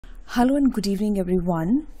Hello and good evening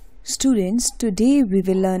everyone. Students, today we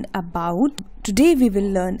will learn about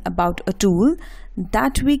a tool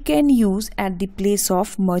that we can use at the place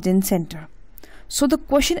of merge and center. So the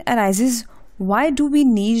question arises, why do we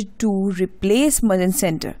need to replace merge and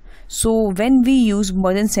center? So when we use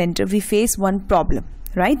merge and center, we face one problem,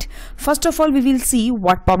 right? First of all, we will see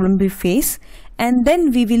what problem we face, and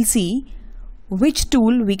then we will see which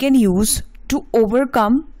tool we can use to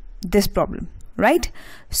overcome this problem, right?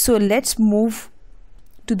 So let's move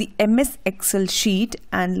to the MS Excel sheet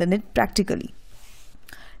and learn it practically.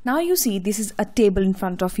 Now you see this is a table in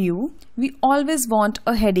front of you. We always want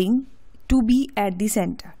a heading to be at the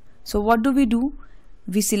center. So what do?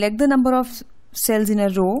 We select the number of cells in a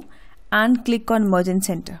row and click on merge and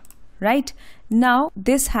center, right? Now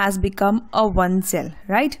this has become a one cell,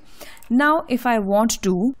 right? Now if I want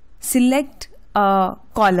to select a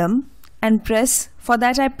column and press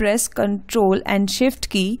Ctrl and Shift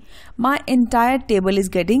key, my entire table is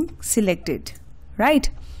getting selected, right?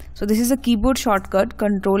 So this is a keyboard shortcut,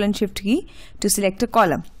 Ctrl and Shift key, to select a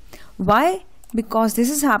column. Why? Because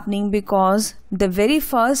this is happening because the very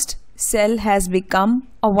first cell has become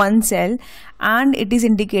a one cell and it is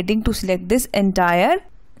indicating to select this entire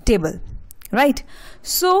table, right?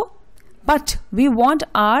 So but we want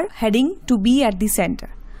our heading to be at the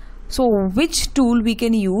center. So which tool we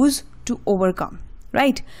can use to overcome,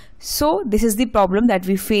 right? So this is the problem that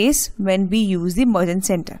we face when we use the merge and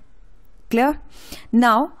center. Clear?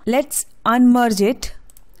 Now let's unmerge it.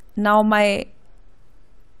 Now my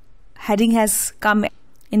heading has come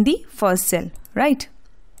in the first cell, right?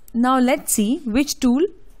 Now let's see which tool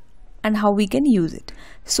and how we can use it.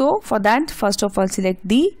 So for that, first of all, select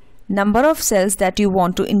the number of cells that you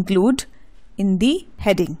want to include in the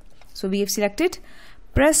heading. So we have selected,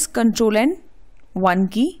 press Ctrl and 1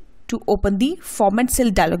 key to open the format cell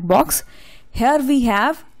dialog box. Here we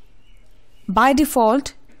have by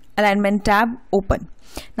default alignment tab open.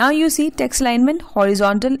 Now you see text alignment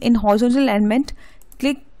horizontal. In horizontal alignment,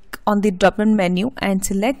 click on the drop down menu and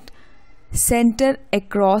select center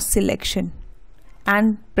across selection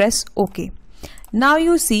and press OK. Now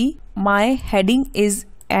you see my heading is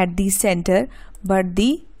at the center, but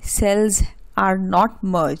the cells are not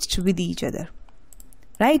merged with each other,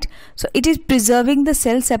 right? So it is preserving the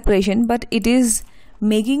cell separation, but it is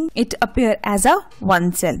making it appear as a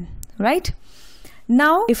one cell, right?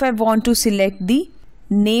 Now if I want to select the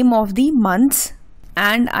name of the months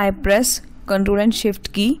and I press Ctrl and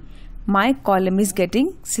Shift key, my column is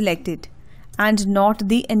getting selected and not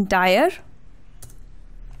the entire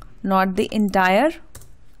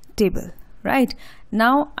table, right?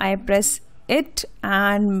 Now I press it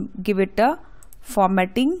and give it a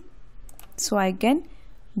formatting so I can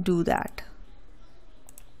do that,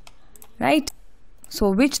 right? So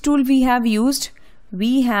which tool we have used?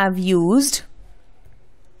 We have used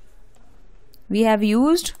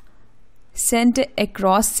center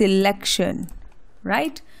across selection,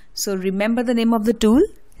 right? So remember the name of the tool,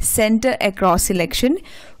 center across selection,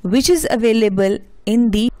 which is available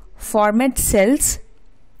in the format cells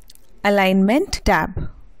alignment tab,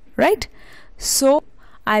 right? So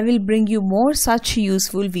I will bring you more such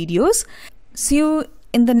useful videos. See you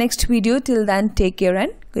in the next video. Till then, take care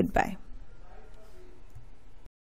and goodbye.